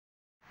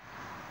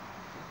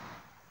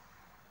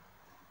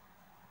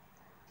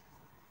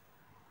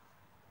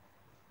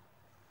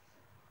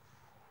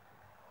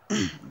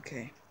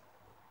Okay.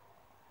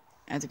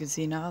 As you can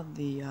see now,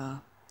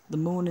 the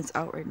moon is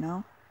out right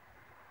now.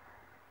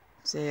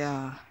 It's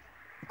a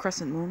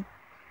crescent moon.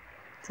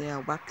 It's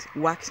a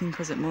waxing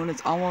crescent moon.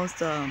 It's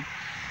almost a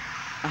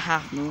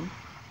half moon.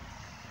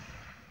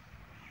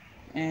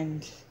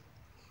 And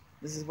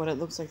this is what it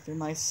looks like through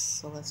my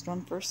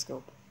Celestron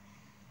Firstscope.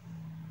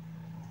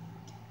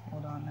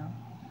 Hold on now.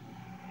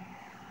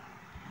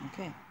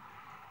 Okay.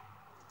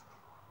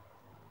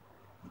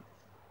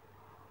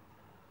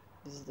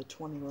 This is the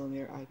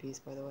 20mm eyepiece,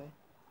 by the way.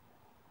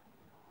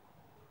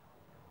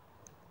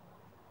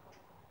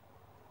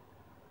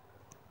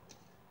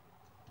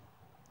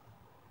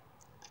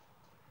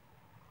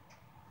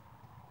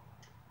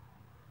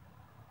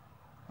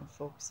 I'm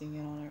focusing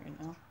in on it right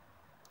now.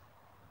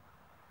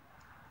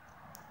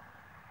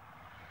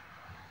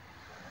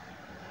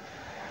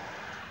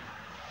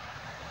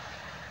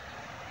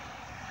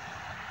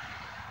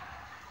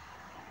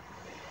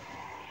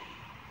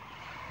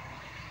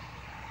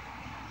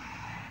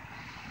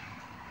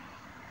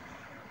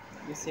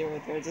 You see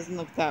right there, it doesn't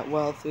look that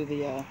well through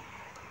the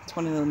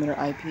 20mm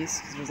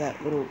eyepiece because there's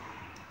that little.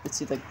 Let's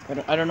see, like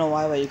I don't know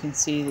why, but you can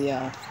see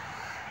the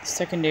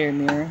secondary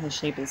mirror, the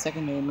shape of the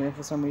secondary mirror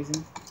for some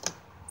reason.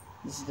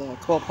 This is the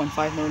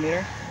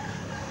 12.5mm.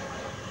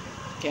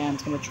 Okay, I'm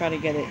just gonna try to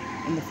get it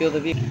in the field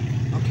of view.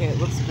 Okay, it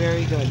looks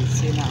very good. Let's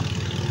see now.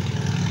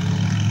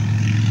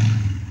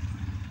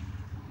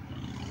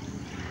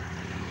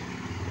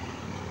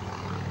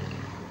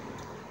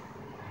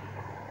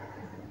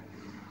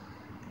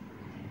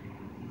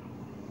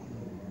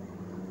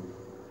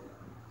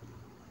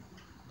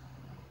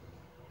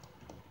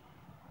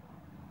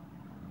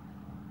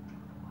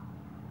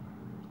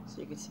 So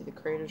you can see the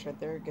craters right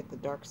there. Get the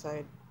dark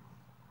side.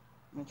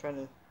 I'm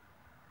gonna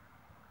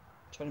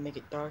try to make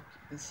it dark.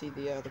 You can see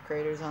the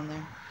craters on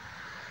there.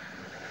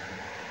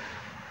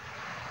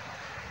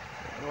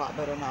 A lot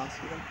better now.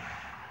 See them?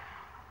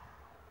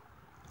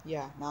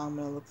 Yeah. Now I'm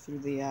gonna look through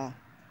the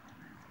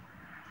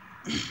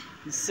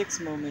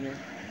 6mm,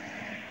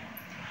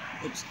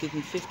 which gives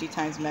me 50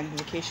 times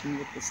magnification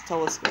with this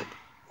telescope.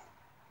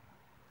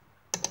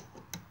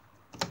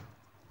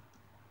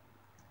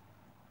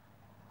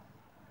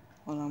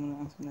 Hold on,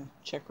 I'm gonna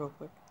check real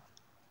quick.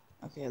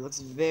 Okay, it looks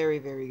very,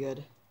 very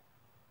good.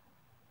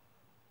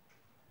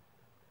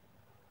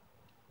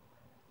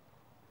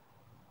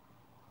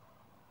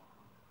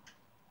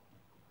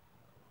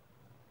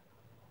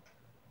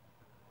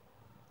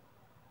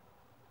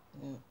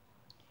 Yeah.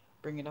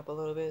 Bring it up a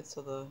little bit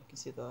so you can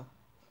see the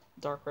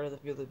dark part of the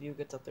view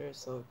gets up there,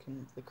 so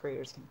the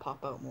craters can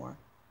pop out more.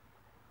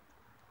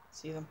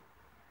 See them?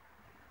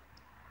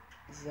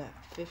 This is at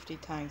 50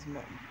 times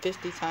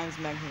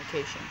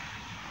magnification.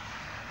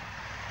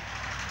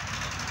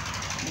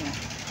 Yeah.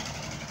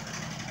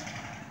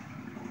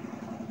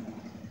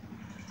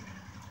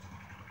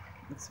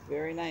 It's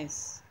very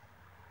nice.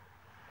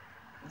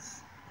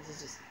 This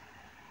is just,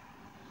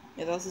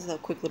 yeah, this is a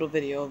quick little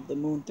video of the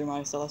moon through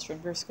my Celestron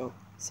Firstscope.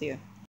 See ya.